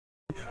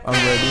I'm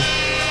ready.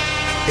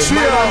 It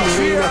might not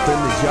mean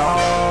nothing to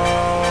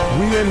y'all.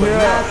 We in here.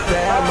 Not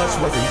that much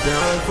wasn't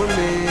done for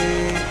me.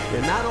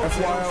 And I don't That's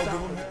why I'll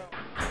give them hell.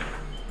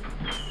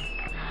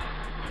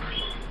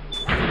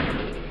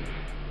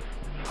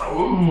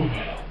 Ooh,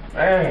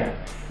 man.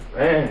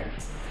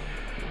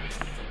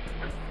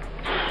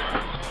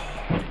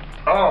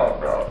 Oh,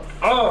 bro.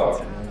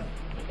 Oh.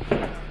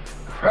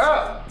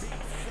 Crap.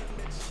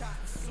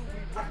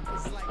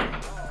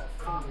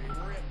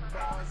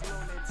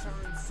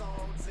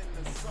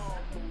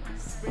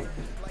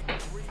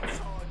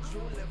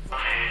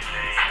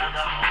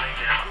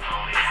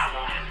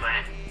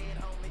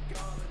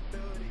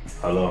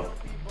 Hello.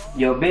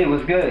 Yo, big,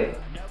 what's good?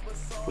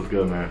 What's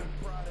good, man?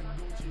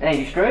 Hey,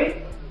 you straight?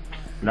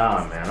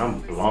 Nah, man, I'm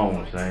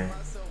blown, son.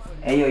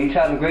 Hey, yo, you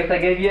tried the grapes I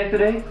gave you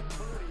yesterday?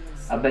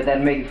 I bet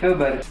that'd make you feel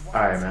better.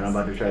 Alright, man, I'm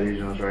about to try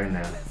these ones right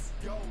now.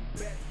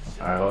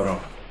 Alright, hold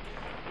on.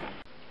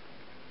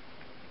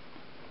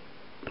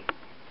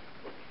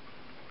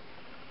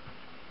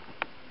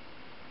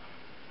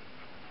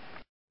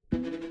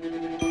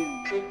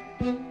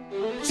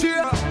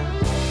 Cheer!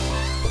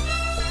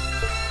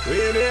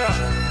 We in here.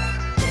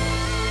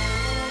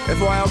 That's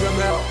why I'll give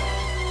them hell.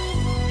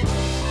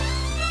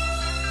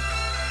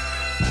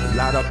 A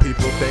lot of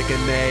people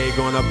thinking they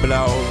gonna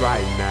blow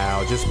right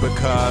now just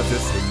because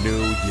it's a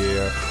new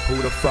year.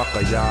 Who the fuck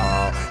are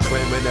y'all?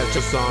 Claiming that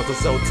your songs are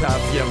so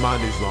tough, your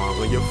money's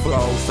long, and your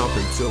flow's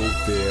something to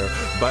fear.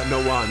 But no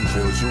one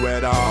feels you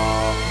at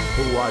all.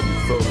 Who are you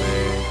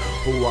fooling?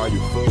 Who are you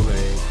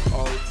fooling?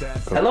 Oh,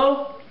 that's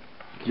Hello?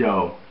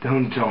 Yo,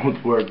 them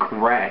Jones were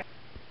crack.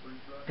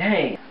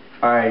 Dang.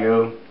 Alright,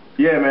 yo.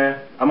 Yeah, man.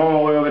 I'm on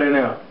my way over there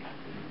now.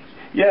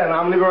 Yeah,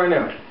 nah, I'm leaving right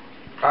now.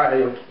 Alright,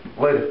 yo.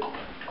 Later.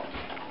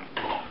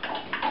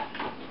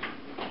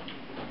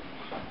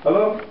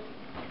 Hello?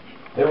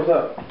 Hey, what's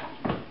up?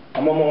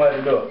 I'm on my way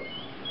to the door.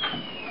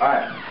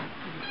 Alright.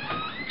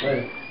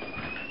 Later.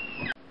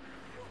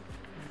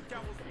 I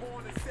was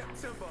born in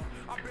September.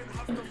 I've been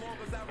hustling long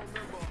as I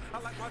remember. I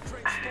like my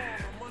drink strong.